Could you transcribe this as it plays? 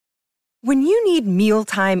When you need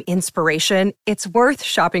mealtime inspiration, it's worth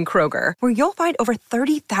shopping Kroger, where you'll find over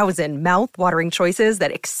 30,000 mouth-watering choices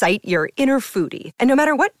that excite your inner foodie. And no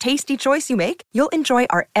matter what tasty choice you make, you'll enjoy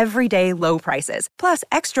our everyday low prices, plus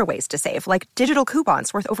extra ways to save, like digital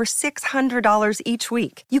coupons worth over $600 each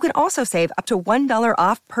week. You can also save up to $1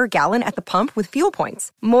 off per gallon at the pump with fuel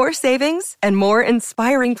points. More savings and more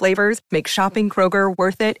inspiring flavors make shopping Kroger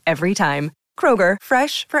worth it every time. Kroger,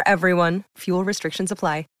 fresh for everyone. Fuel restrictions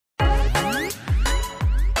apply.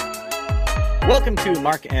 Welcome to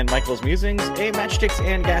Mark and Michael's Musings, a Matchsticks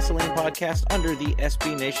and Gasoline podcast under the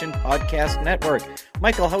SB Nation Podcast Network.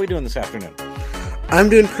 Michael, how are we doing this afternoon? I'm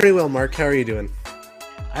doing pretty well, Mark. How are you doing?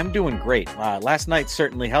 I'm doing great. Last night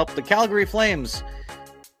certainly helped. The Calgary Flames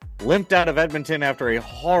limped out of Edmonton after a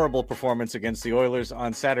horrible performance against the Oilers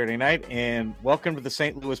on Saturday night, and welcome to the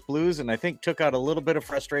St. Louis Blues, and I think took out a little bit of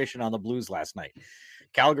frustration on the Blues last night.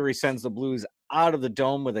 Calgary sends the Blues out of the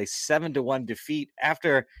Dome with a 7-1 defeat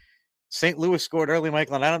after St. Louis scored early,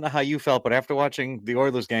 Michael, and I don't know how you felt, but after watching the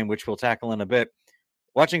Oilers game, which we'll tackle in a bit,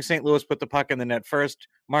 watching St. Louis put the puck in the net first,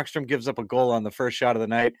 Markstrom gives up a goal on the first shot of the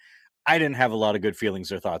night. I didn't have a lot of good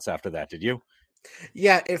feelings or thoughts after that, did you?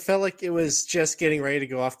 Yeah, it felt like it was just getting ready to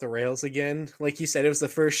go off the rails again. Like you said, it was the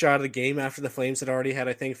first shot of the game after the Flames had already had,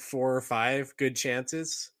 I think, 4 or 5 good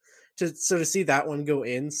chances. So to see that one go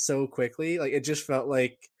in so quickly, like it just felt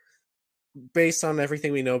like, based on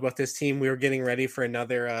everything we know about this team, we were getting ready for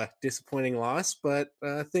another disappointing loss, but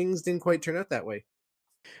things didn't quite turn out that way.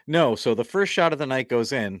 No, so the first shot of the night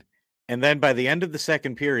goes in, and then by the end of the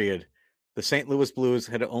second period, the St. Louis Blues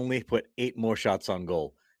had only put 8 more shots on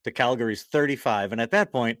goal to Calgary's 35, and at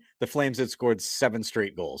that point, the Flames had scored 7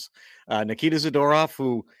 straight goals. Nikita Zadorov,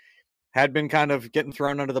 who had been kind of getting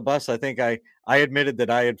thrown under the bus, I think I admitted that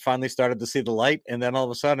I had finally started to see the light, and then all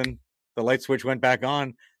of a sudden, the light switch went back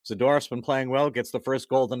on. Zadorov's been playing well, gets the first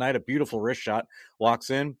goal of the night, a beautiful wrist shot, walks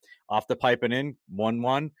in, off the pipe and in,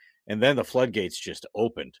 1-1, and then the floodgates just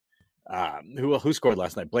opened. Who scored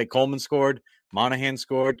last night? Blake Coleman scored, Monahan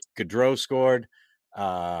scored, Gaudreau scored,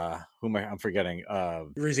 I'm forgetting?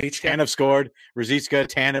 Ruzicka. Tanev scored, Ruzicka,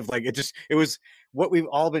 Tanev, like it was what we've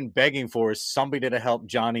all been begging for, is somebody to help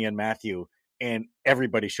Johnny and Matthew, and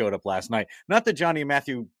everybody showed up last night. Not that Johnny and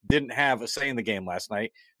Matthew didn't have a say in the game last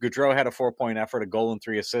night. Gaudreau had a 4-point effort, a goal and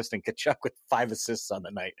 3 assists, and Tkachuk with 5 assists on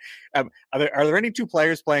the night. Are there any 2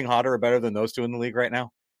 players playing hotter or better than those 2 in the league right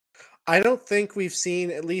now? I don't think we've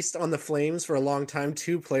seen, at least on the Flames for a long time,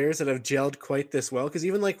 2 players that have gelled quite this well. Because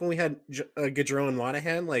even like when we had Gaudreau and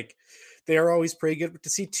Monahan, like they are always pretty good. But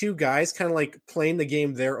to see 2 guys kind of like playing the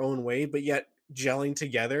game their own way, but yet gelling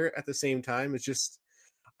together at the same time, is just,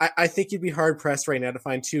 I think you'd be hard pressed right now to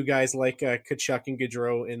find 2 guys like Tkachuk and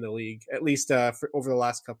Gaudreau in the league, at least for over the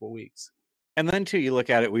last couple of weeks. And then, too, you look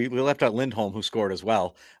at it, we left out Lindholm, who scored as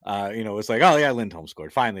well. It's like, oh, yeah, Lindholm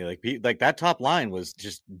scored. Finally, like that top line was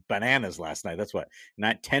just bananas last night. That's what,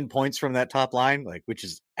 not 10 points from that top line, which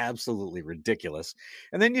is absolutely ridiculous.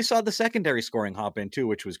 And then you saw the secondary scoring hop in, too,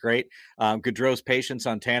 which was great. Gaudreau's patience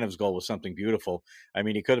on Tanev's goal was something beautiful. I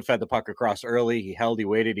mean, he could have fed the puck across early. He held, he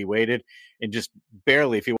waited, and just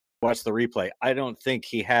barely, if you watch the replay, I don't think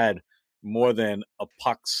he had more than a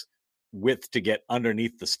puck's width to get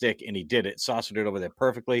underneath the stick, and he did it. Saucered it over there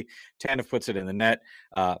perfectly. Tanev puts it in the net.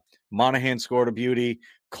 Monahan scored a beauty.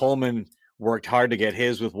 Coleman worked hard to get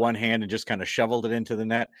his with one hand and just kind of shoveled it into the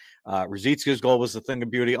net. Ruzicka's goal was the thing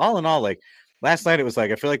of beauty. All in all, last night, it was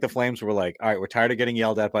I feel like the Flames were like, all right, we're tired of getting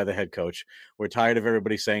yelled at by the head coach. We're tired of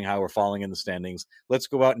everybody saying how we're falling in the standings. Let's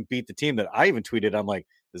go out and beat the team that I even tweeted. I'm like,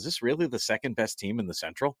 is this really the second best team in the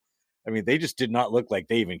Central? I mean, they just did not look like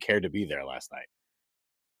they even cared to be there last night.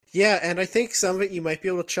 Yeah, and I think some of it you might be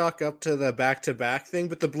able to chalk up to the back-to-back thing,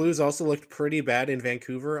 but the Blues also looked pretty bad in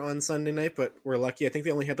Vancouver on Sunday night, but we're lucky. I think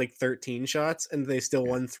they only had 13 shots, and they still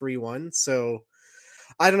won 3-1. So,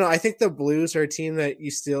 I don't know. I think the Blues are a team that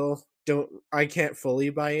you still I can't fully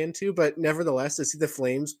buy into, but nevertheless, to see the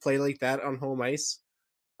Flames play like that on home ice,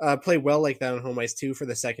 play well like that on home ice too for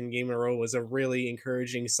the second game in a row, was a really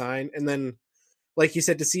encouraging sign. And then, like you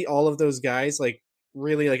said, to see all of those guys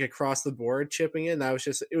really across the board chipping in,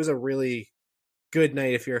 it was a really good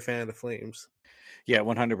night if you're a fan of the Flames. Yeah,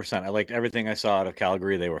 100%. I liked everything I saw out of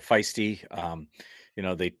Calgary. They were feisty.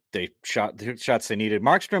 They shot the shots they needed.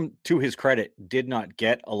 Markstrom, to his credit, did not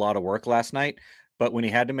get a lot of work last night, but when he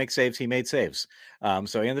had to make saves, he made saves.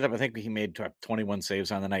 So he ended up, I think he made 21 saves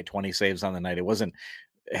on the night, 20 saves on the night. It wasn't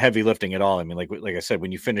heavy lifting at all. I mean, like I said,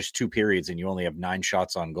 when you finish 2 periods and you only have 9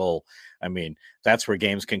 shots on goal, I mean, that's where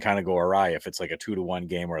games can kind of go awry if it's like a 2-1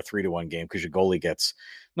 game or a 3-1 game, because your goalie gets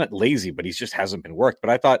not lazy, but he just hasn't been worked.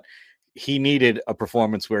 But I thought he needed a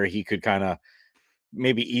performance where he could kind of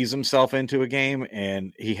maybe ease himself into a game,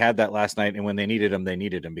 and he had that last night. And when they needed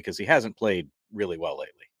him because he hasn't played really well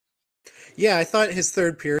lately. Yeah, I thought his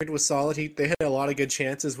third period was solid. They had a lot of good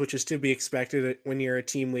chances, which is to be expected when you're a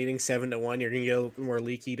team leading 7-1. You're going to get a little more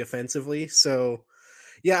leaky defensively. So,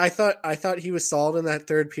 yeah, I thought he was solid in that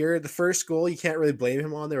third period. The first goal, you can't really blame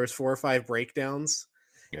him on. There was 4 or 5 breakdowns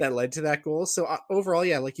that led to that goal. So overall,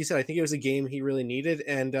 yeah, like you said, I think it was a game he really needed,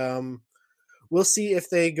 and we'll see if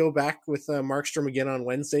they go back with Markstrom again on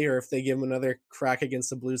Wednesday, or if they give him another crack against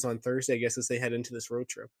the Blues on Thursday, I guess, as they head into this road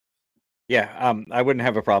trip. Yeah, I wouldn't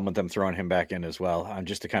have a problem with them throwing him back in as well,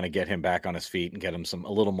 just to kind of get him back on his feet and get him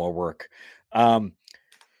a little more work. On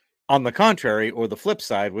the contrary, or the flip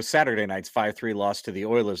side, was Saturday night's 5-3 loss to the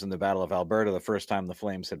Oilers in the Battle of Alberta, the first time the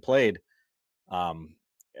Flames had played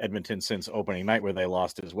Edmonton since opening night, where they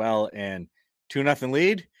lost as well. And 2-0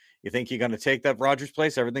 lead. You think you're going to take that Rogers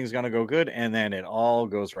Place, everything's going to go good, and then it all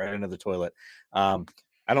goes right into the toilet.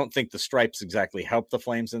 I don't think the stripes exactly helped the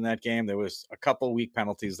Flames in that game. There was a couple weak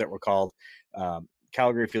penalties that were called.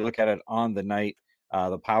 Calgary, if you look at it on the night,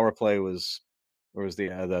 the power play was, or was the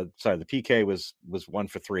PK was 1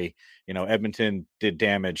 for 3. Edmonton did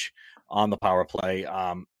damage on the power play.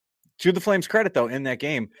 To the Flames' credit, though, in that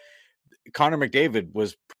game, Connor McDavid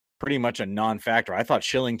was pretty much a non-factor. I thought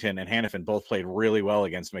Shillington and Hanifin both played really well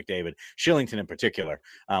against McDavid. Shillington in particular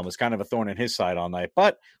was kind of a thorn in his side all night.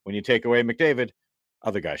 But when you take away McDavid,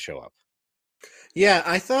 other guys show up. Yeah,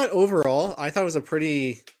 I thought overall, it was a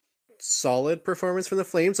pretty solid performance from the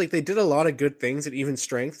Flames. Like, they did a lot of good things at even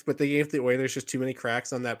strength, but they gave the Oilers just too many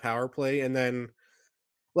cracks on that power play. And then,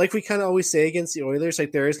 like we kind of always say against the Oilers,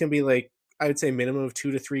 like, there is going to be, like, I would say minimum of 2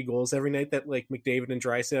 to 3 goals every night that, like, McDavid and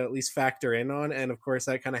Draisaitl at least factor in on. And of course,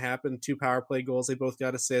 that kind of happened. 2 power play goals, they both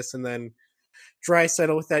got assists, and then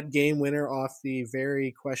Draisaitl with that game winner off the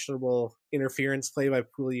very questionable interference play by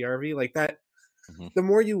Puljujarvi. Like, that, the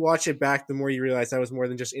more you watch it back, the more you realize that was more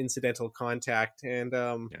than just incidental contact. And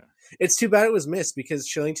it's too bad it was missed, because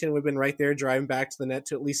Shillington would have been right there driving back to the net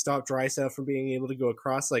to at least stop Draisaitl from being able to go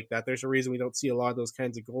across like that. There's a reason we don't see a lot of those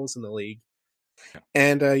kinds of goals in the league.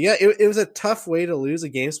 And it was a tough way to lose a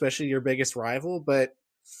game, especially your biggest rival. But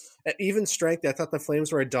at even strength, I thought the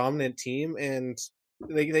Flames were a dominant team, and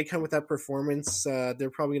they come with that performance. They're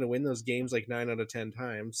probably going to win those games like 9 out of 10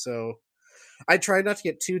 times. So I tried not to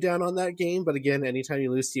get too down on that game, but again, anytime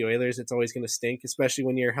you lose to the Oilers, it's always going to stink, especially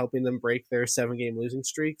when you're helping them break their 7-game losing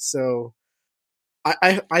streak. So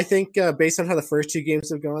I think based on how the first 2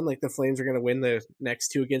 games have gone, like, the Flames are going to win the next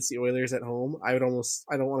 2 against the Oilers at home. I don't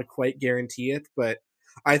want to quite guarantee it, but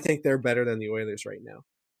I think they're better than the Oilers right now.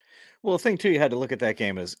 Well, the thing too, you had to look at that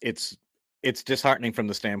game is it's disheartening from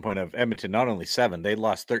the standpoint of Edmonton. Not only 7, they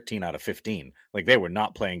lost 13 out of 15. Like, they were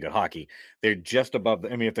not playing good hockey. They're just above.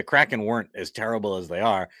 If the Kraken weren't as terrible as they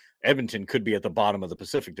are, Edmonton could be at the bottom of the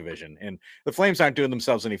Pacific Division. And the Flames aren't doing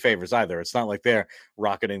themselves any favors either. It's not like they're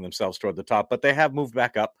rocketing themselves toward the top, but they have moved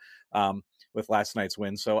back up with last night's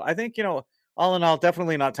win. So I think, all in all,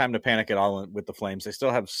 definitely not time to panic at all with the Flames. They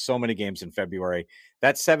still have so many games in February.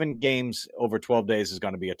 That 7 games over 12 days is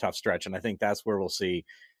going to be a tough stretch. And I think that's where we'll see,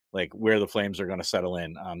 like, where the Flames are going to settle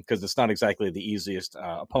in, because it's not exactly the easiest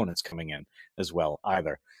opponents coming in as well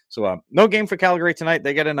either. So no game for Calgary tonight.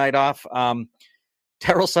 They get a night off.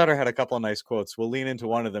 Daryl Sutter had a couple of nice quotes. We'll lean into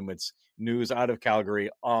one of them. It's news out of Calgary.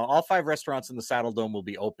 All 5 restaurants in the Saddle Dome will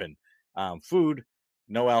be open. Food,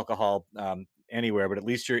 no alcohol anywhere, but at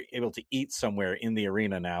least you're able to eat somewhere in the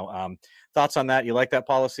arena now. Thoughts on that? You like that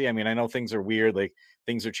policy? I know things are weird. Like,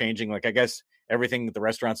 things are changing. Like, I guess everything, the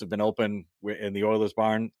restaurants have been open in the Oilers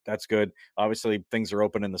barn. That's good. Obviously, things are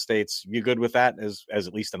open in the States. You good with that as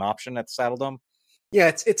at least an option at the Saddle Dome? Yeah,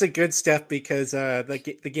 it's a good step, because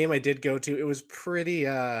the game I did go to, it was pretty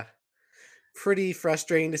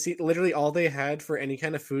frustrating to see. Literally all they had for any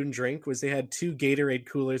kind of food and drink was they had 2 Gatorade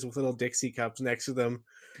coolers with little Dixie cups next to them,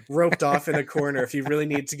 roped off in a corner if you really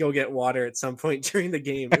need to go get water at some point during the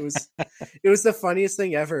game. It was the funniest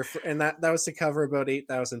thing ever, and that was to cover about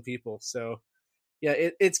 8,000 people. So yeah,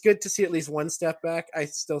 it's good to see at least one step back. I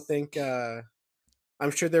still think I'm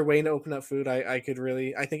sure they're waiting to open up food. I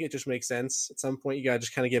think it just makes sense. At some point, you got to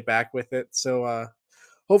just kind of get back with it. So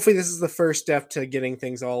hopefully this is the first step to getting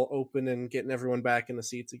things all open and getting everyone back in the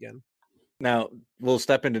seats again. Now, we'll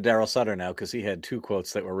step into Daryl Sutter now, because he had 2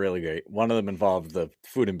 quotes that were really great. One of them involved the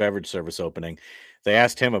food and beverage service opening. They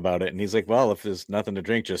asked him about it, and he's like, well, if there's nothing to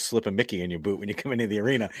drink, just slip a Mickey in your boot when you come into the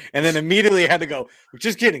arena. And then immediately had to go,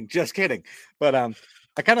 just kidding. But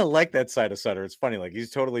I kind of like that side of Sutter. It's funny. Like, he's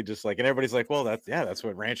totally just like, and everybody's like, well, that's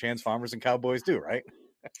what ranch hands, farmers, and cowboys do, right?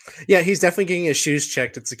 Yeah, he's definitely getting his shoes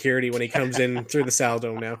checked at security when he comes in through the Saddle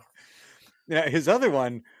Dome now. Yeah, his other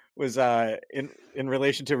one was in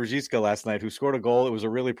relation to Ruzicka last night, who scored a goal. It was a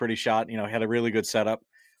really pretty shot. You know, had a really good setup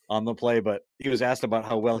on the play, but he was asked about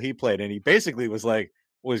how well he played, and he basically was like,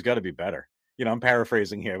 "Well, he's got to be better." You know, I'm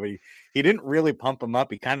paraphrasing here, but he didn't really pump him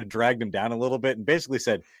up. He kind of dragged him down a little bit, and basically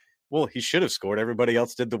said, "Well, he should have scored. Everybody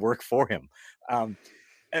else did the work for him." Um,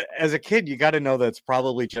 as a kid, you got to know that's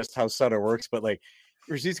probably just how Sutter works, but like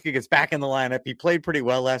Ruzicka gets back in the lineup. He played pretty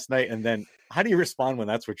well last night, and then how do you respond when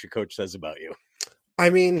that's what your coach says about you? I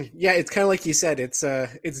mean, yeah, it's kind of like you said. It's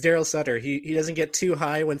Daryl Sutter. He doesn't get too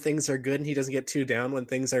high when things are good, and he doesn't get too down when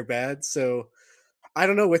things are bad. So I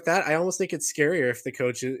don't know. With that, I almost think it's scarier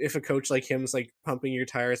if a coach like him is like pumping your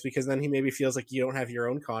tires, because then he maybe feels like you don't have your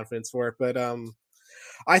own confidence for it. But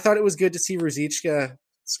I thought it was good to see Ruzicka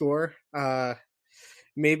score.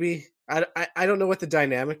 Maybe I don't know what the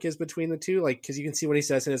dynamic is between the two, like, because you can see what he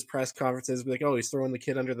says in his press conferences, like, oh, he's throwing the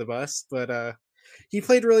kid under the bus, but he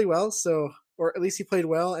played really well, so, or at least he played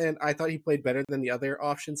well, and I thought he played better than the other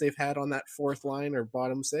options they've had on that fourth line or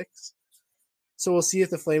bottom six. So we'll see if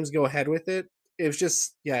the Flames go ahead with it. It's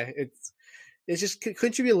just, yeah, it's just,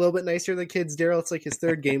 couldn't you be a little bit nicer to the kids, Daryl? It's like his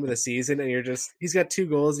third game of the season, and he's got 2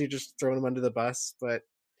 goals, and you're just throwing him under the bus. But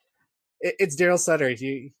it's Daryl Sutter.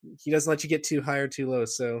 He doesn't let you get too high or too low,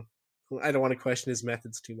 so I don't want to question his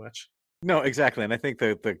methods too much. No, exactly. And I think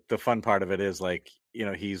the fun part of it is like, you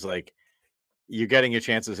know, he's like, you're getting your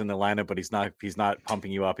chances in the lineup, but he's not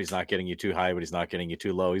pumping you up. He's not getting you too high, but he's not getting you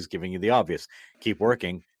too low. He's giving you the obvious. Keep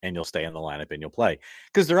working and you'll stay in the lineup and you'll play.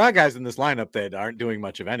 Because there are guys in this lineup that aren't doing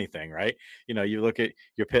much of anything, right? You know, you look at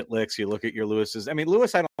your Pitlicks, you look at your Lewis's. I mean,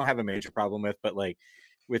 Lewis, I don't have a major problem with, but like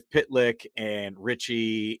with Pitlick and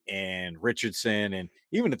Richie and Richardson, and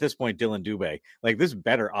even at this point, Dylan Dubé, like there's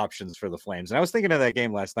better options for the Flames. And I was thinking of that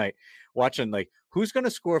game last night, watching like who's going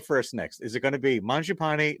to score first next. Is it going to be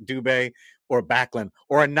Mangiapane, Dubé, or Backlund,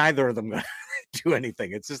 or are neither of them going to do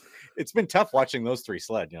anything? It's been tough watching those three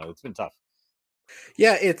sled. You know, it's been tough.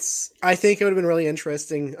 Yeah, I think it would have been really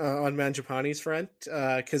interesting on Mangiapane's front,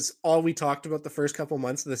 because all we talked about the first couple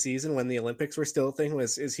months of the season when the Olympics were still a thing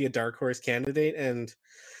was, is he a dark horse candidate? And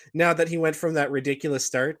now that he went from that ridiculous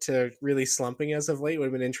start to really slumping as of late, it would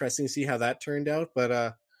have been interesting to see how that turned out.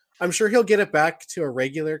 But I'm sure he'll get it back to a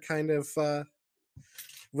regular kind of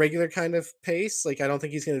pace. Like, I don't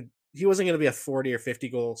think he wasn't gonna be a 40 or 50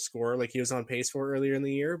 goal scorer like he was on pace for earlier in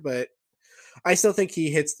the year, but I still think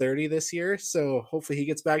he hits 30 this year, so hopefully he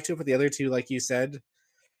gets back to it. But the other two, like you said,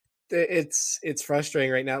 it's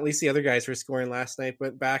frustrating right now. At least the other guys were scoring last night,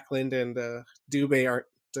 but Backlund and Dubé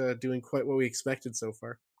aren't doing quite what we expected so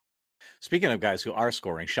far. Speaking of guys who are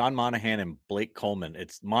scoring, Sean Monahan and Blake Coleman.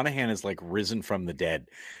 It's Monahan is like risen from the dead.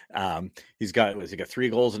 He got 3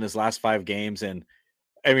 goals in his last 5 games, and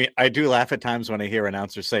I mean, I do laugh at times when I hear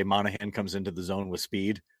announcers say Monahan comes into the zone with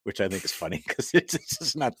speed, which I think is funny because it's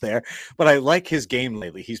just not there. But I like his game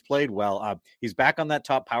lately. He's played well. He's back on that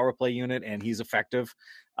top power play unit, and he's effective.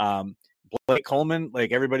 Blake Coleman,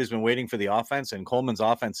 like everybody's been waiting for the offense, and Coleman's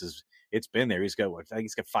offense it's been there. I think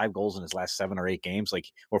he's got 5 goals in his last 7 or 8 games.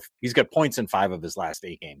 Or he's got points in 5 of his last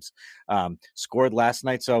 8 games. Scored last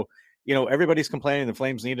night, so you know, everybody's complaining the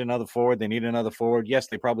Flames need another forward. They need another forward. Yes,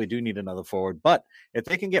 they probably do need another forward. But if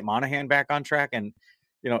they can get Monahan back on track, and,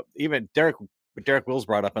 you know, even Derek Wills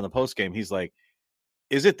brought up in the post game, he's like,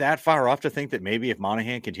 is it that far off to think that maybe if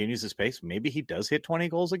Monahan continues his pace, maybe he does hit 20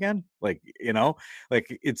 goals again? Like, you know,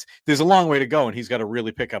 like there's a long way to go and he's got to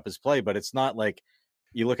really pick up his play, but it's not like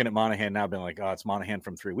you're looking at Monahan now being like, oh, it's Monahan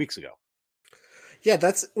from 3 weeks ago. Yeah,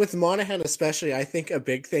 that's with Monahan especially. I think a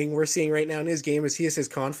big thing we're seeing right now in his game is he has his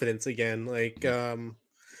confidence again. Like,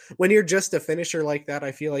 when you're just a finisher like that,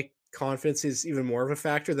 I feel like confidence is even more of a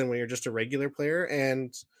factor than when you're just a regular player.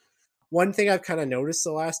 And one thing I've kind of noticed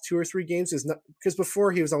the last 2 or 3 games is not because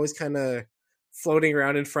before he was always kind of floating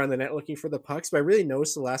around in front of the net looking for the pucks, but I really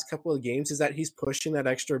noticed the last couple of games is that he's pushing that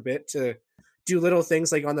extra bit to do little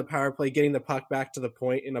things like on the power play, getting the puck back to the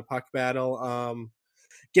point in a puck battle.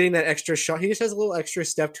 Getting that extra shot. He just has a little extra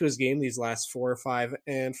step to his game these last 4 or 5,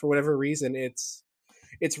 and for whatever reason, it's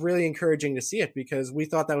really encouraging to see it because we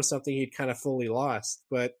thought that was something he'd kind of fully lost.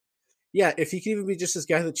 But yeah, if he can even be just this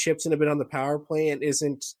guy that chips in a bit on the power play and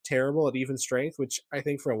isn't terrible at even strength, which I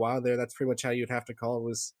think for a while there, that's pretty much how you'd have to call it,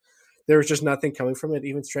 was there was just nothing coming from it,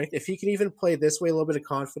 even strength. If he can even play this way, a little bit of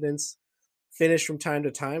confidence, finish from time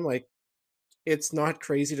to time, like it's not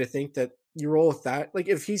crazy to think that you roll with that. Like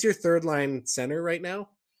if he's your third line center right now,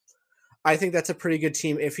 I think that's a pretty good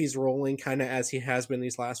team if he's rolling kind of as he has been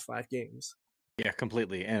these last 5 games. Yeah,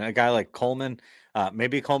 completely. And a guy like Coleman,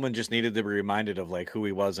 maybe Coleman just needed to be reminded of like who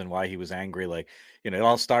he was and why he was angry. Like, you know, it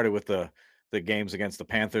all started with the the games against the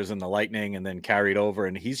Panthers and the Lightning, and then carried over.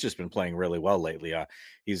 And he's just been playing really well lately.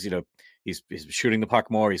 He's he's shooting the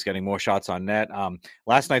puck more. He's getting more shots on net.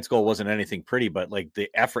 Last night's goal wasn't anything pretty, but like the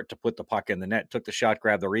effort to put the puck in the net, took the shot,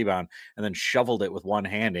 grabbed the rebound, and then shoveled it with one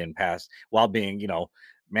hand in past while being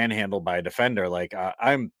manhandled by a defender. Like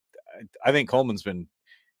I think Coleman's been.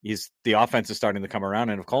 The offense is starting to come around,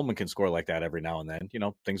 and if Coleman can score like that every now and then,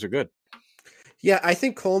 things are good. Yeah, I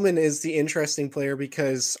think Coleman is the interesting player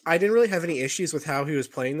because I didn't really have any issues with how he was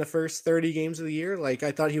playing the first 30 games of the year. Like,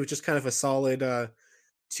 I thought he was just kind of a solid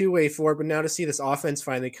two-way forward, but now to see this offense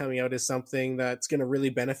finally coming out is something that's going to really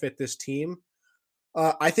benefit this team.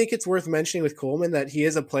 I think it's worth mentioning with Coleman that he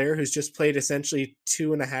is a player who's just played essentially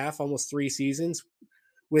 2.5, almost 3 seasons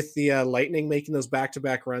with the Lightning making those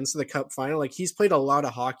back-to-back runs to the Cup final. Like, he's played a lot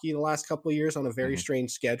of hockey the last couple of years on a very strange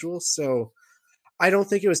schedule, so I don't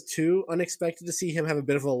think it was too unexpected to see him have a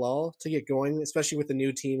bit of a lull to get going, especially with the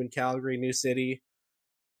new team in Calgary, new city.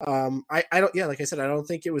 I don't, like I said, I don't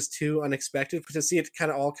think it was too unexpected, but to see it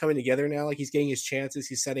kind of all coming together now, like he's getting his chances,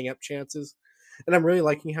 he's setting up chances, and I'm really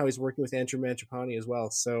liking how he's working with Andrew Mangiapane as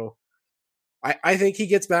well. So I think he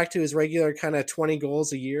gets back to his regular kind of 20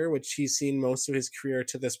 goals a year, which he's seen most of his career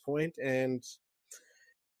to this point, and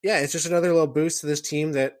yeah, it's just another little boost to this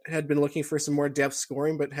team that had been looking for some more depth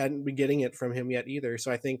scoring, but hadn't been getting it from him yet either.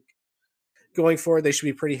 So I think going forward, they should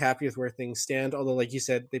be pretty happy with where things stand. Although, like you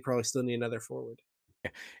said, they probably still need another forward.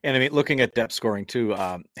 And I mean, looking at depth scoring too,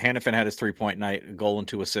 Hanifin had his 3-point night, a goal and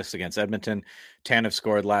 2 assists against Edmonton. Tanev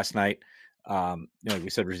scored last night. We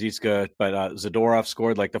said Ruzicka, but Zadorov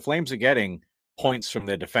scored. Like the Flames are getting points from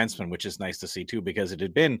their defensemen, which is nice to see too, because it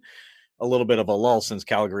had been a little bit of a lull since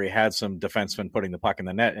Calgary had some defensemen putting the puck in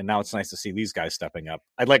the net, and now it's nice to see these guys stepping up.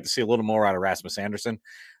 I'd like to see a little more out of Rasmus Anderson,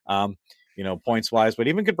 points wise, but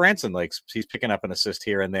even Goodbranson, like he's picking up an assist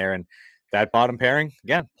here and there, and that bottom pairing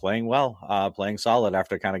again playing well, playing solid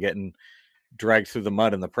after kind of getting dragged through the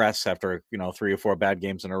mud in the press after 3 or 4 bad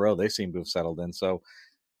games in a row. They seem to have settled in. So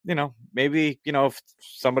maybe if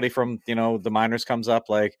somebody from the minors comes up,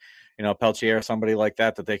 like Peltier or somebody like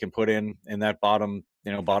that they can put in that bottom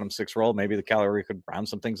 6 role, maybe the Calgary could round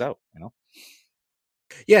some things out.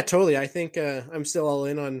 Yeah, totally. I think I'm still all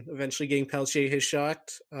in on eventually getting Peltier his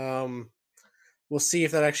shot. We'll see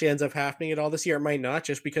if that actually ends up happening at all this year. It might not,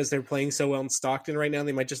 just because they're playing so well in Stockton right now.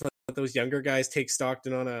 They might just let those younger guys take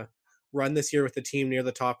Stockton on a run this year with the team near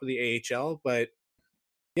the top of the AHL. But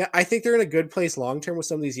yeah, I think they're in a good place long term with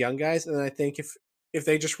some of these young guys, and I think if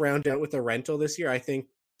they just round out with a rental this year, I think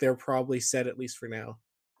they're probably set at least for now.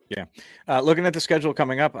 Yeah. Looking at the schedule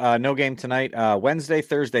coming up, no game tonight. Wednesday,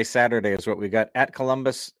 Thursday, Saturday is what we got: at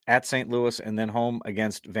Columbus, at St. Louis, and then home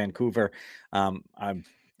against Vancouver.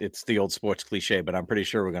 It's the old sports cliche, but I'm pretty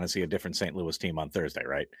sure we're going to see a different St. Louis team on Thursday,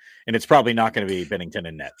 right? And it's probably not going to be Binnington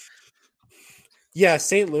and net. Yeah,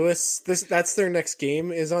 St. Louis, that's their next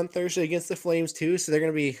game is on Thursday against the Flames too. So they're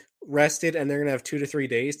going to be rested and they're going to have 2 to 3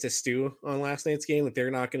 days to stew on last night's game. Like they're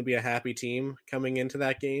not going to be a happy team coming into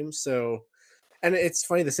that game. So, and it's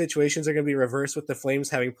funny, the situations are going to be reversed with the Flames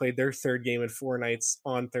having played their 3rd game in 4 nights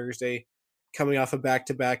on Thursday, coming off a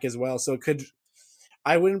back-to-back as well. So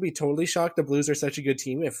I wouldn't be totally shocked. The Blues are such a good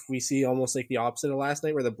team if we see almost like the opposite of last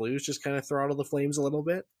night where the Blues just kind of throttle the Flames a little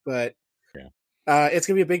bit. But it's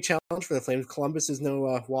going to be a big challenge for the Flames. Columbus is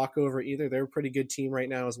no walkover either. They're a pretty good team right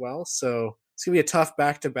now as well. So it's going to be a tough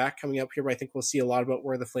back-to-back coming up here, but I think we'll see a lot about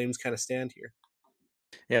where the Flames kind of stand here.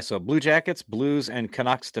 Yeah, so Blue Jackets, Blues, and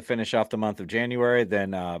Canucks to finish off the month of January.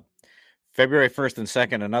 Then February 1st and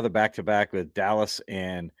 2nd, another back-to-back with Dallas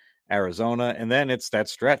and Arizona. And then it's that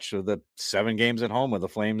stretch of the 7 games at home where the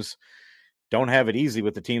Flames don't have it easy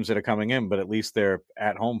with the teams that are coming in, but at least they're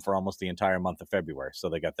at home for almost the entire month of February. So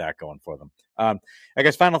they got that going for them. I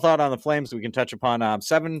guess final thought on the Flames we can touch upon.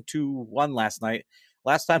 7-1 last night.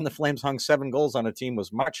 Last time the Flames hung 7 goals on a team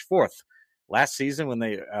was March 4th last season when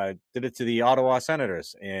they did it to the Ottawa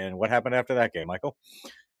Senators. And what happened after that game, Michael?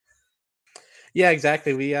 Yeah,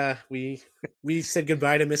 exactly. We said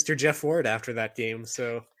goodbye to Mr. Jeff Ward after that game.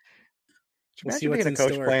 So we'll see what's in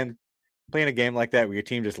store. Playing a game like that where your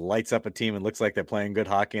team just lights up a team and looks like they're playing good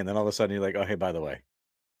hockey, and then all of a sudden you're like, oh, hey, by the way,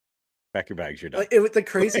 pack your bags, you're done. The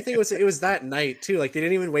crazy thing was it was that night too. Like they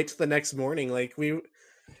didn't even wait till the next morning. Like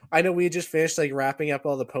I know we just finished like wrapping up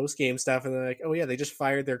all the post game stuff, and they're like, oh yeah, they just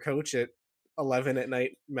fired their coach at 11 at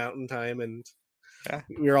night Mountain Time, and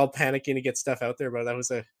we were all panicking to get stuff out there. But that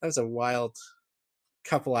was a wild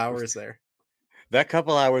couple hours there. That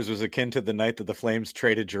couple hours was akin to the night that the Flames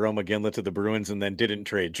traded Jarome Iginla to the Bruins and then didn't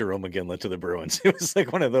trade Jarome Iginla to the Bruins. It was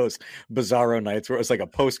like one of those bizarro nights where it was like a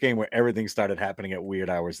post game where everything started happening at weird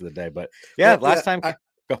hours of the day. But yeah, last time.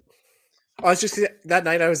 Go. I was just that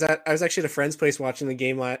night. I was actually at a friend's place watching the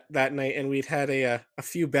game that night, and we'd had a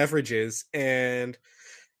few beverages, and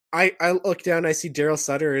I look down, I see Daryl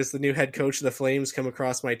Sutter is the new head coach of the Flames come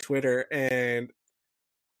across my Twitter, and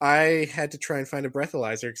I had to try and find a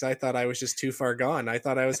breathalyzer because I thought I was just too far gone. I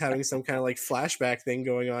thought I was having some kind of like flashback thing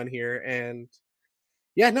going on here, and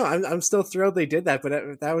yeah, no, I'm still thrilled they did that,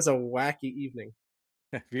 but that was a wacky evening.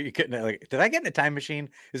 You couldn't like, did I get in a time machine?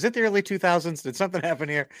 Is it the early 2000s? Did something happen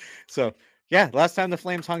here? So yeah, last time the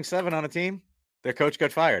Flames hung 7 on a team, their coach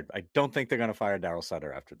got fired. I don't think they're going to fire Daryl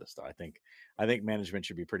Sutter after this, though. I think management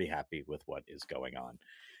should be pretty happy with what is going on.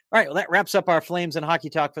 All right, well, that wraps up our Flames and hockey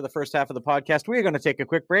talk for the first half of the podcast. We're going to take a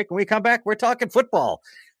quick break. When we come back, we're talking football.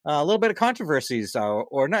 A little bit of controversies,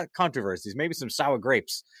 or not controversies, maybe some sour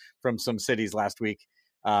grapes from some cities last week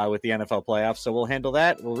with the NFL playoffs. So we'll handle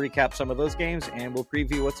that. We'll recap some of those games, and we'll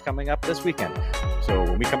preview what's coming up this weekend. So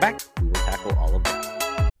when we come back, we will tackle all of that.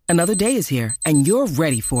 Another day is here, and you're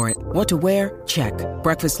ready for it. What to wear? Check.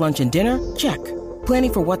 Breakfast, lunch, and dinner? Check.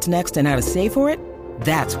 Planning for what's next and how to save for it?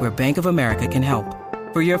 That's where Bank of America can help.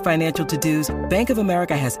 For your financial to-dos, Bank of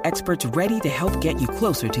America has experts ready to help get you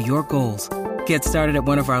closer to your goals. Get started at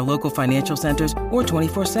one of our local financial centers or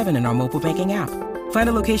 24/7 in our mobile banking app. Find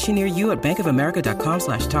a location near you at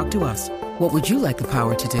bankofamerica.com/talktous. What would you like the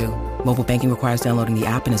power to do? Mobile banking requires downloading the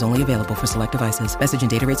app and is only available for select devices. Message and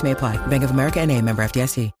data rates may apply. Bank of America N.A., member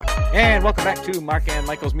FDIC. And welcome back to Mark and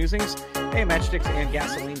Michael's Musings, a Matchsticks and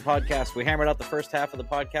Gasoline podcast. We hammered out the first half of the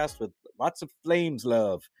podcast with lots of Flames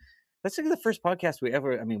love. That's like the first podcast we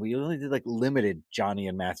only did like limited Johnny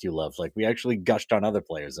and Matthew love. Like we actually gushed on other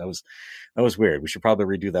players. That was weird. We should probably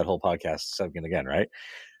redo that whole podcast segment again, right?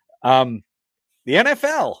 The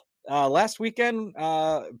NFL last weekend,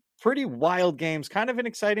 pretty wild games, kind of an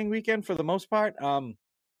exciting weekend for the most part.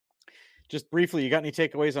 Just briefly, you got any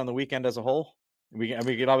takeaways on the weekend as a whole? We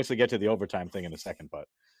could obviously get to the overtime thing in a second, but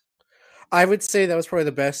I would say that was probably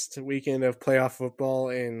the best weekend of playoff football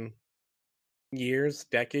in years,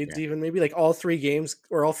 decades, even maybe like all 3 games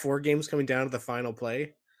or all 4 games coming down to the final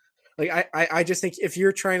play. Like I just think if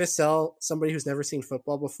you're trying to sell somebody who's never seen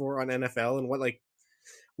football before on NFL and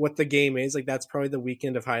what the game is, like that's probably the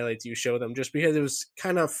weekend of highlights you show them, just because it was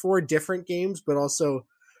kind of 4 different games, but also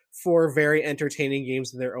 4 very entertaining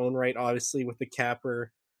games in their own right, obviously with the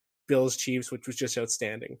capper Bills Chiefs, which was just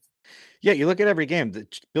outstanding. Yeah, you look at every game. The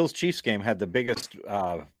Bills Chiefs game had the biggest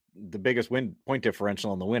win point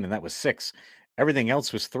differential in the win, and that was 6. Everything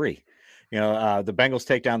else was 3. The Bengals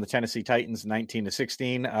take down the Tennessee Titans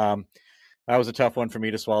 19-16. That was a tough one for me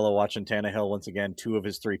to swallow, watching Tannehill once again. 2 of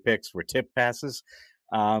his 3 picks were tip passes.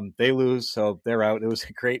 They lose, so they're out. It was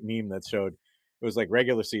a great meme that showed it was like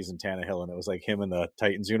regular season Tannehill, and it was like him in the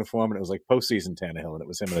Titans uniform, and it was like postseason Tannehill, and it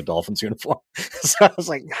was him in a Dolphins uniform. So I was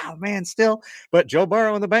like, oh man, still. But Joe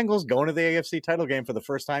Burrow and the Bengals going to the AFC title game for the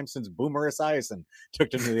first time since Boomer Esiason took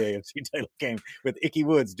them to the AFC title game with Ickey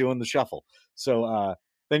Woods doing the shuffle. So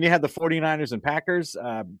then you had the 49ers and Packers,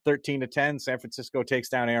 13-10. San Francisco takes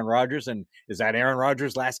down Aaron Rodgers, and is that Aaron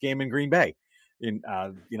Rodgers' last game in Green Bay?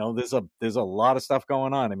 There's a lot of stuff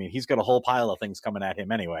going on. I mean, he's got a whole pile of things coming at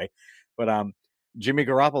him anyway. But Jimmy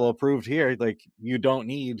Garoppolo proved here, like, you don't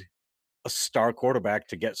need a star quarterback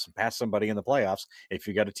to get past somebody in the playoffs if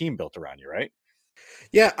you got a team built around you, right?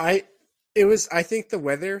 Yeah, I think the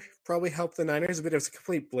weather probably helped the Niners a bit. It was a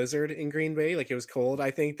complete blizzard in Green Bay. Like, it was cold.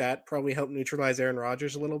 I think that probably helped neutralize Aaron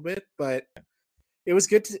Rodgers a little bit, but it was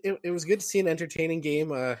good to see an entertaining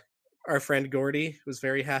game. Our friend Gordy was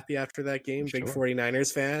very happy after that game, big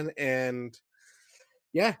 49ers fan. And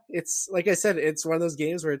yeah, it's like I said, it's one of those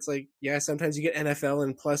games where it's like, yeah, sometimes you get NFL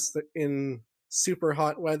and plus in super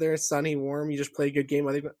hot weather, sunny, warm, you just play a good game.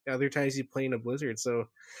 Other times you play in a blizzard. So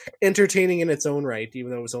entertaining in its own right, even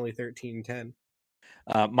though it was only 13-10.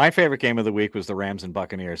 My favorite game of the week was the Rams and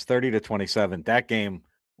Buccaneers, 30-27. That game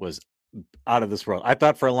was out of this world. I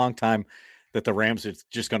thought for a long time that the Rams are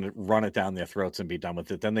just going to run it down their throats and be done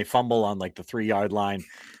with it. Then they fumble on like the 3-yard line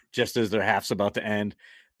just as their half's about to end.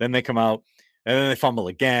 Then they come out and then they fumble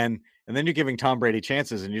again. And then you're giving Tom Brady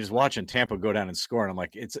chances and you're just watching Tampa go down and score. And I'm like,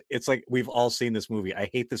 it's like we've all seen this movie. I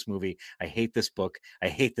hate this movie. I hate this book. I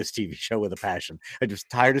hate this TV show with a passion. I'm just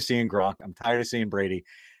tired of seeing Gronk. I'm tired of seeing Brady.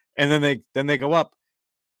 And then they go up.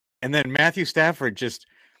 And then Matthew Stafford just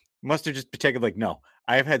must have just taken like, no,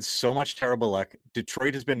 I've had so much terrible luck.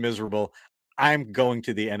 Detroit has been miserable. I'm going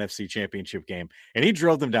to the NFC Championship game. And he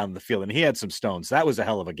drove them down the field, and he had some stones. That was a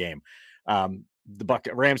hell of a game.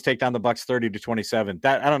 The Rams take down the Bucs 30-27.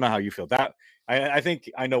 That I don't know how you feel. That I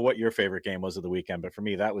think I know what your favorite game was of the weekend, but for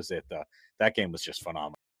me, that was it. That game was just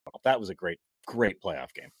phenomenal. That was a great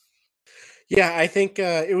playoff game. Yeah, I think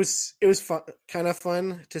it was fun, kind of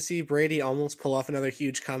fun to see Brady almost pull off another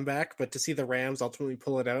huge comeback, but to see the Rams ultimately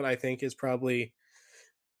pull it out, I think is probably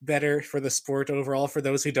better for the sport overall for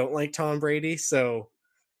those who don't like Tom Brady. So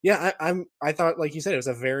yeah, I thought, like you said, it was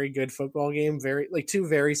a very good football game, very like two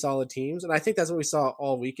very solid teams, and I think that's what we saw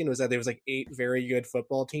all weekend was that there was like eight very good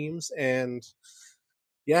football teams, and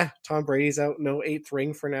yeah, Tom Brady's out, no eighth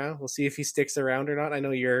ring for now. We'll see if he sticks around or not. I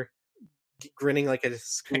know you're grinning like a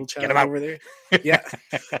school Get him child out. over there. Yeah,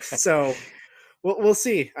 so we'll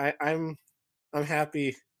see. I'm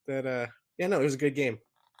happy that yeah, no, it was a good game.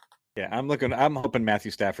 Yeah, I'm hoping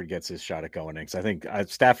Matthew Stafford gets his shot at going in because I think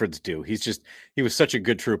Stafford's due. He was such a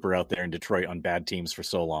good trooper out there in Detroit on bad teams for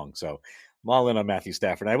so long. So I'm all in on Matthew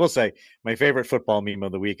Stafford. I will say my favorite football meme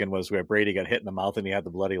of the weekend was where Brady got hit in the mouth and he had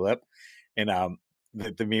the bloody lip. And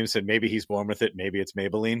the meme said maybe he's born with it, maybe it's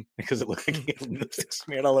Maybelline because it looked like he had lipstick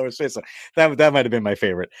smeared all over his face. So that might have been my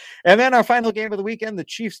favorite. And then our final game of the weekend, the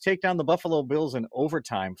Chiefs take down the Buffalo Bills in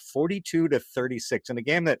overtime, 42-36, in a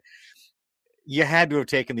game that you had to have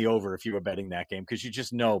taken the over if you were betting that game because you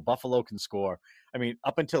just know Buffalo can score. I mean,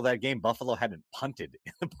 up until that game, Buffalo hadn't punted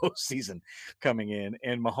in the postseason coming in,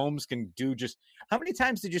 and Mahomes can do just how many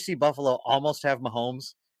times did you see Buffalo almost have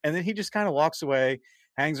Mahomes? And then he just kind of walks away,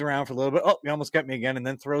 hangs around for a little bit. Oh, you almost got me again, and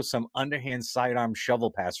then throws some underhand sidearm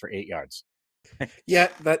shovel pass for 8 yards. Yeah,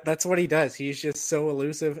 that's what he does. He's just so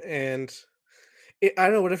elusive, and I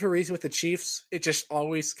don't know, whatever reason with the Chiefs, it just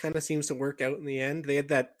always kind of seems to work out in the end. They had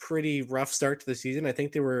that pretty rough start to the season. I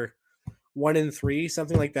think they were 1-3,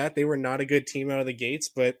 something like that. They were not a good team out of the gates,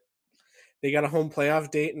 but they got a home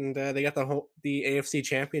playoff date, and they got the AFC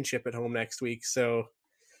Championship at home next week. So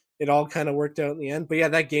it all kind of worked out in the end. But yeah,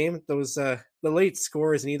 that game, those the late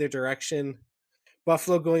scores in either direction.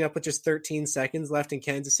 Buffalo going up with just 13 seconds left, and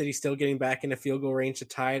Kansas City still getting back into field goal range to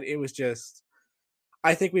tie it. It was just,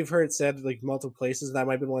 I think we've heard it said like multiple places that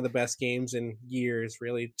might have been one of the best games in years.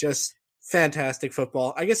 Really, just fantastic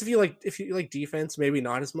football. I guess if you like defense, maybe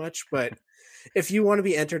not as much, but if you want to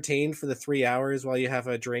be entertained for the 3 hours while you have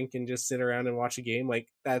a drink and just sit around and watch a game, like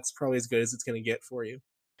that's probably as good as it's going to get for you.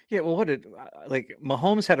 Yeah, well, like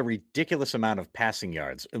Mahomes had a ridiculous amount of passing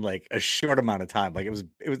yards in like a short amount of time. Like it was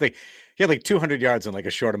like he had like 200 yards in like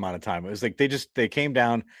a short amount of time. It was like they came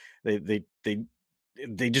down, they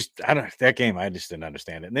just I don't know that game. I just didn't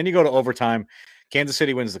understand it. And then you go to overtime. Kansas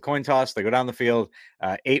City wins the coin toss. They go down the field,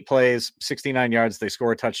 8 plays, 69 yards. They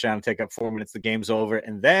score a touchdown, take up 4 minutes. The game's over,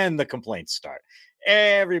 and then the complaints start.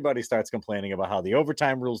 Everybody starts complaining about how the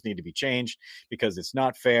overtime rules need to be changed because it's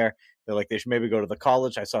not fair. They're like they should maybe go to the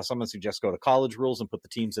college. I saw someone suggest go to college rules and put the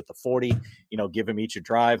teams at the 40. Give them each a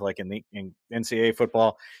drive, like in NCAA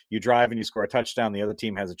football. You drive and you score a touchdown. The other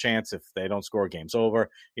team has a chance. If they don't score, game's over.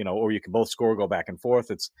 Or you can both score, go back and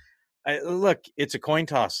forth. Look, it's a coin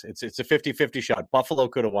toss. It's a 50-50 shot. Buffalo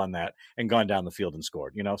could have won that and gone down the field and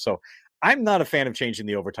scored, So I'm not a fan of changing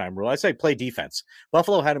the overtime rule. I say play defense.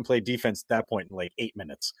 Buffalo hadn't played defense at that point in like 8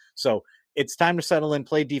 minutes. So it's time to settle in,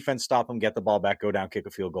 play defense, stop them, get the ball back, go down, kick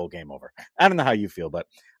a field goal, game over. I don't know how you feel, but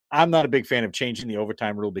I'm not a big fan of changing the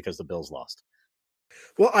overtime rule because the Bills lost.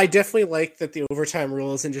 Well, I definitely like that the overtime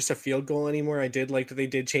rule isn't just a field goal anymore. I did like that they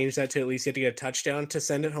did change that to at least you had to get a touchdown to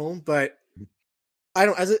send it home. But I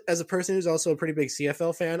don't, as a person who's also a pretty big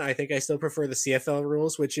CFL fan, I think I still prefer the CFL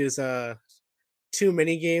rules, which is 2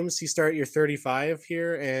 mini games. You start your 35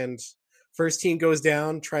 here, and first team goes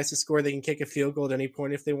down, tries to score. They can kick a field goal at any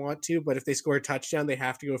point if they want to, but if they score a touchdown, they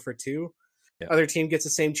have to go for two. Yeah. Other team gets the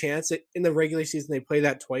same chance. In the regular season, they play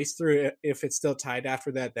that twice through. If it's still tied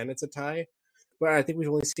after that, then it's a tie. But I think we've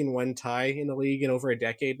only seen one tie in the league in over a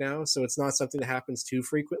decade now, so it's not something that happens too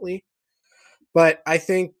frequently. But I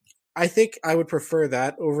think I would prefer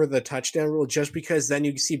that over the touchdown rule, just because then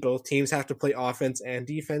you see both teams have to play offense and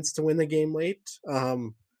defense to win the game late.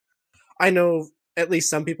 I know at least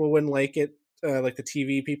some people wouldn't like it, like the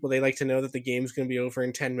TV people. They like to know that the game's going to be over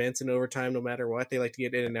in 10 minutes in overtime no matter what. They like to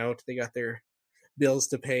get in and out. They got their bills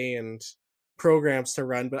to pay and programs to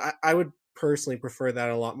run. But I would personally prefer that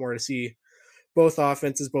a lot more, to see both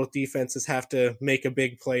offenses, both defenses have to make a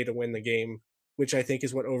big play to win the game, which I think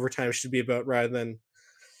is what overtime should be about, rather than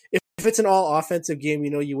if it's an all offensive game,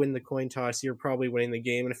 you win the coin toss, you're probably winning the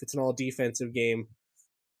game. And if it's an all defensive game,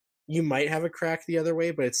 you might have a crack the other way,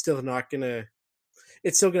 but it's still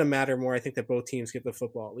gonna matter more. I think that both teams get the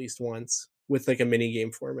football at least once with like a mini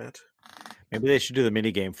game format. Maybe they should do the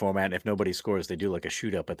mini game format. And if nobody scores, they do like a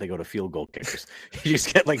shootout, but they go to field goal kickers. You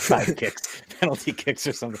just get like 5 kicks, penalty kicks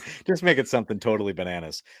or something. Just make it something totally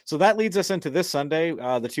bananas. So that leads us into this Sunday.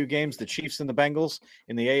 The 2 games, the Chiefs and the Bengals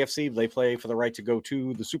in the AFC, they play for the right to go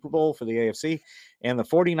to the Super Bowl for the AFC, and the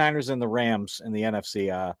 49ers and the Rams in the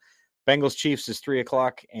NFC. Bengals Chiefs is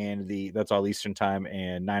 3:00, and that's all Eastern time,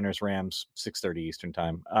 and Niners Rams 6:30 Eastern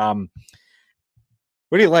time.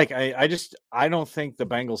 What do you like? I don't think the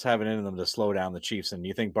Bengals have it in them to slow down the Chiefs. And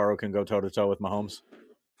you think Burrow can go toe to toe with Mahomes?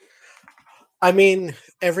 I mean,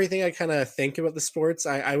 everything I kind of think about the sports,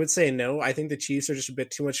 I would say no. I think the Chiefs are just a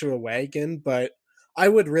bit too much of a wagon, but I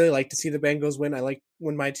would really like to see the Bengals win. I like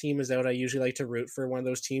when my team is out, I usually like to root for one of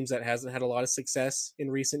those teams that hasn't had a lot of success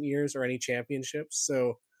in recent years or any championships.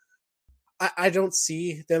 So I don't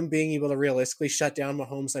see them being able to realistically shut down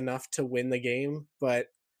Mahomes enough to win the game, but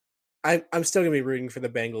I'm still going to be rooting for the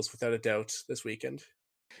Bengals without a doubt this weekend.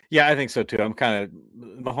 Yeah, I think so too. I'm kind of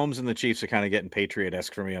Mahomes and the Chiefs are kind of getting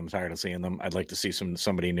Patriot-esque for me. I'm tired of seeing them. I'd like to see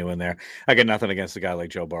somebody new in there. I got nothing against a guy like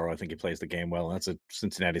Joe Burrow. I think he plays the game well, and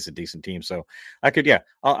Cincinnati's a decent team. So I could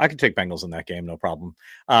take Bengals in that game, no problem.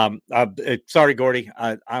 Sorry, Gordy,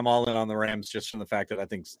 I'm all in on the Rams just from the fact that I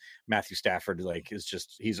think Matthew Stafford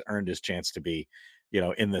he's earned his chance to be,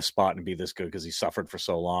 in this spot and be this good because he suffered for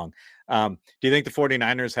so long. Do you think the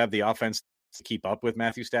 49ers have the offense to keep up with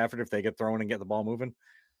Matthew Stafford if they get thrown and get the ball moving?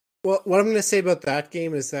 Well, what I'm going to say about that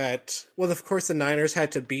game is that, well, of course, the Niners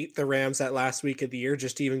had to beat the Rams that last week of the year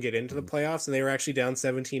just to even get into the playoffs, and they were actually down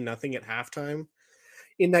 17-0 at halftime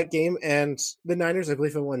in that game. And the Niners, I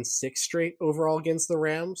believe, have won 6 straight overall against the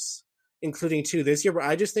Rams, including 2 this year. But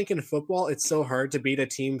I just think in football, it's so hard to beat a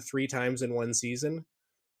team 3 times in one season.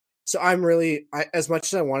 So as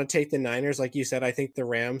much as I want to take the Niners, like you said, I think the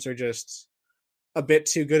Rams are just a bit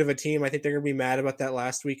too good of a team. I think they're going to be mad about that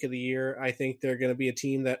last week of the year. I think they're going to be a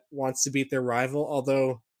team that wants to beat their rival,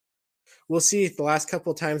 although we'll see. The last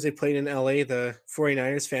couple of times they played in LA, the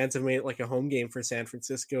 49ers fans have made it like a home game for San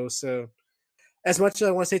Francisco. So as much as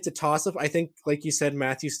I want to say it's a toss-up, I think, like you said,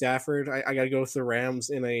 Matthew Stafford, I got to go with the Rams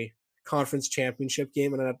in a conference championship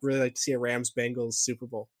game, and I'd really like to see a Rams-Bengals Super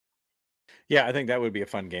Bowl. Yeah, I think that would be a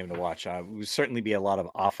fun game to watch. It would certainly be a lot of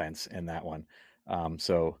offense in that one.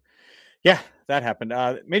 Yeah, that happened.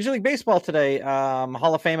 Major League Baseball today,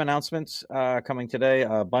 Hall of Fame announcements coming today.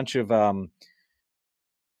 A bunch of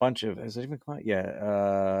is it even quite?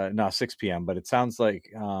 Yeah, no, 6 p.m. But it sounds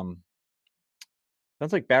like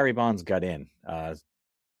Barry Bonds got in. Am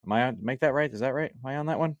I on? Make that right? Is that right? Am I on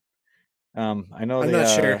that one? I know I'm not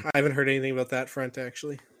sure. I haven't heard anything about that front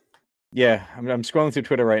actually. Yeah, I'm scrolling through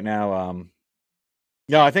Twitter right now.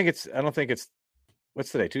 No, I don't think it's.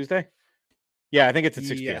 What's today? Tuesday? Yeah, I think it's at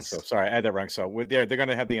 6 p.m. So sorry, I had that wrong. So they're going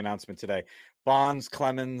to have the announcement today. Bonds,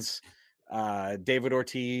 Clemens, David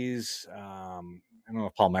Ortiz. I don't know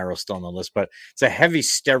if Palmeiro's still on the list, but it's a heavy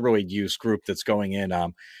steroid use group that's going in.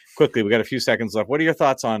 Quickly, we got a few seconds left. What are your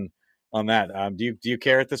thoughts on that? Do you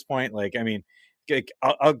care at this point? Like, I mean,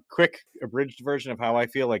 a quick abridged version of how I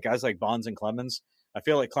feel. Like guys like Bonds and Clemens. I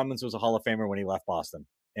feel like Clemens was a Hall of Famer when he left Boston,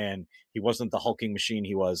 and he wasn't the hulking machine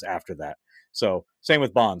he was after that. So same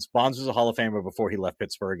with Bonds. Bonds was a Hall of Famer before he left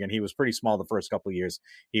Pittsburgh, and he was pretty small the first couple of years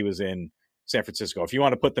he was in San Francisco. If you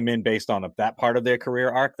want to put them in based on that part of their career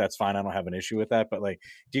arc, that's fine. I don't have an issue with that. But like,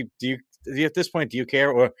 do you at this point, do you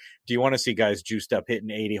care, or do you want to see guys juiced up hitting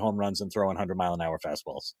 80 home runs and throwing 100-mile-an-hour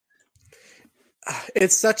fastballs?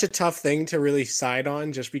 It's such a tough thing to really side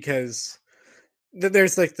on, just because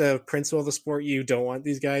there's like the principle of the sport. You don't want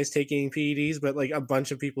these guys taking PEDs, but like a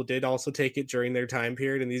bunch of people did also take it during their time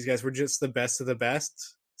period, and these guys were just the best of the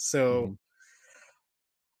best. So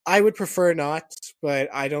I would prefer not, but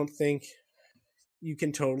I don't think you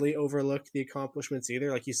can totally overlook the accomplishments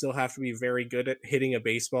either. Like, you still have to be very good at hitting a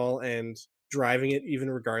baseball and driving it, even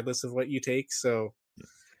regardless of what you take. So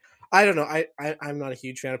I don't know. I'm not a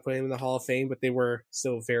huge fan of putting them in the Hall of Fame, but they were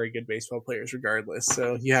still very good baseball players regardless.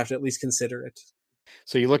 So you have to at least consider it.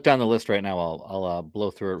 So you look down the list right now. I'll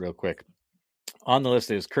blow through it real quick. On the list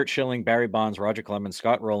is Curt Schilling, Barry Bonds, Roger Clemens,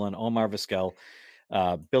 Scott Rowland, Omar Vizquel,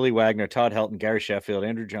 Billy Wagner, Todd Helton, Gary Sheffield,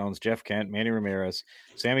 Andrew Jones, Jeff Kent, Manny Ramirez,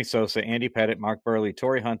 Sammy Sosa, Andy Pettitte, Mark Burley,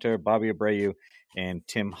 Torrey Hunter, Bobby Abreu, and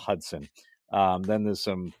Tim Hudson. Then there's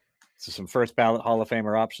some first ballot Hall of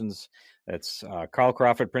Famer options. That's Carl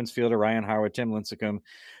Crawford, Prince Fielder, Ryan Howard, Tim Lincecum,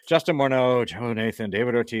 Justin Morneau, Joe Nathan,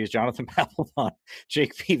 David Ortiz, Jonathan Papelbon,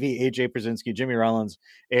 Jake Peavy, AJ Przinsky, Jimmy Rollins,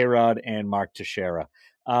 A-Rod, and Mark Teixeira.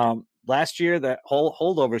 Last year, that whole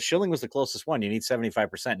holdover, Schilling was the closest one. You need 75%,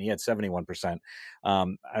 and he had 71%.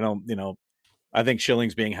 I think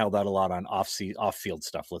Schilling's being held out a lot on off-field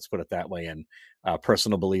stuff, let's put it that way, and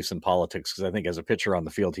personal beliefs in politics, because I think as a pitcher on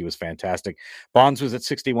the field, he was fantastic. Bonds was at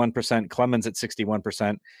 61%, Clemens at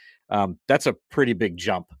 61%. That's a pretty big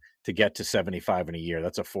jump to get to 75 in a year.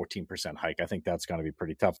 That's a 14% hike. I think that's going to be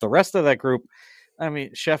pretty tough. The rest of that group, I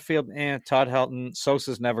mean, Sheffield and Todd Helton,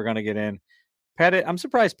 Sosa's never going to get in. Pettitte, I'm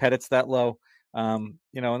surprised Pettitte's that low.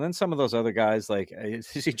 You know, and then some of those other guys, like you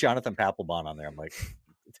see Jonathan Papelbon on there. I'm like,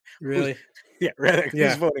 Really? Yeah, right. Yeah,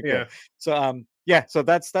 Who's voting yeah. for? So yeah, so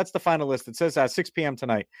that's the final list. It says 6 p.m.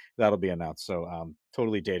 tonight that'll be announced. So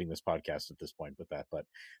totally dating this podcast at this point with that. But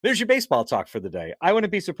there's your baseball talk for the day. I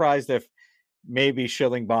wouldn't be surprised if maybe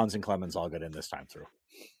Schilling, Bonds, and Clemens all get in this time through.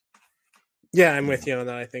 Yeah, I'm with you on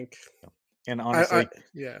that, I think. And honestly,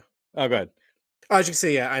 yeah. Oh, go ahead. I was just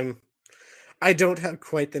say, yeah, I don't have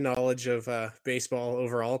quite the knowledge of baseball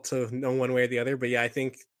overall to know one way or the other, but yeah, I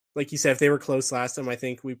think, like you said, if they were close last time, I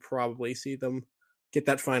think we probably see them get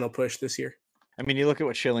that final push this year. I mean, you look at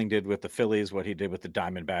what Schilling did with the Phillies, what he did with the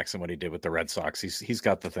Diamondbacks, and what he did with the Red Sox. He's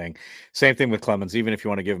got the thing. Same thing with Clemens. Even if you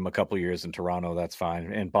want to give him a couple years in Toronto, that's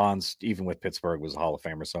fine. And Bonds, even with Pittsburgh, was a Hall of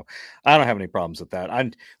Famer. So I don't have any problems with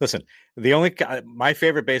that. Listen, my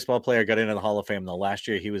favorite baseball player got into the Hall of Fame the last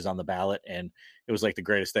year he was on the ballot, and it was like the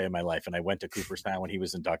greatest day of my life. And I went to Cooperstown when he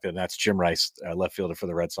was inducted, and that's Jim Rice, left fielder for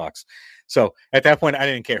the Red Sox. So at that point, I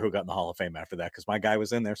didn't care who got in the Hall of Fame after that because my guy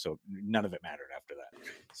was in there, so none of it mattered after that.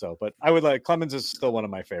 So, but I would like Clemens is still one of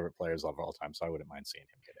my favorite players of all time, so I wouldn't mind seeing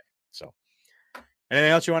him get in. So,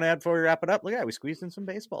 anything else you want to add before we wrap it up? Look, yeah, we squeezed in some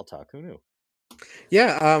baseball talk. Who knew?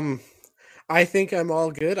 Yeah, I think I'm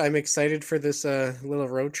all good. I'm excited for this little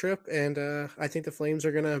road trip, and I think the Flames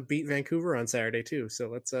are going to beat Vancouver on Saturday too. So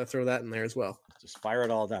let's throw that in there as well. Just fire it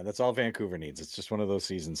all down. That's all Vancouver needs. It's just one of those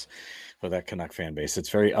seasons for that Canuck fan base. It's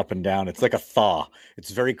very up and down. It's like a thaw. It's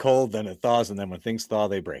very cold, then it thaws, and then when things thaw,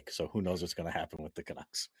 they break. So who knows what's going to happen with the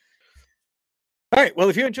Canucks? All right. Well,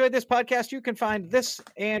 if you enjoyed this podcast, you can find this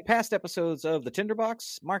and past episodes of The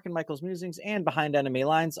Tinderbox, Mark and Michael's Musings, and Behind Enemy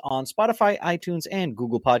Lines on Spotify, iTunes, and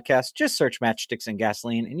Google Podcasts. Just search Matchsticks and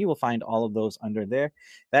Gasoline, and you will find all of those under there.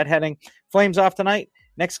 That heading. Flames off tonight.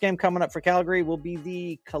 Next game coming up for Calgary will be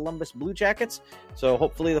the Columbus Blue Jackets. So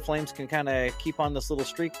hopefully the Flames can kind of keep on this little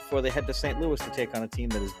streak before they head to St. Louis to take on a team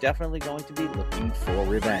that is definitely going to be looking for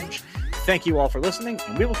revenge. Thank you all for listening,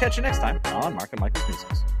 and we will catch you next time on Mark and Michael's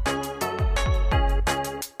Musings.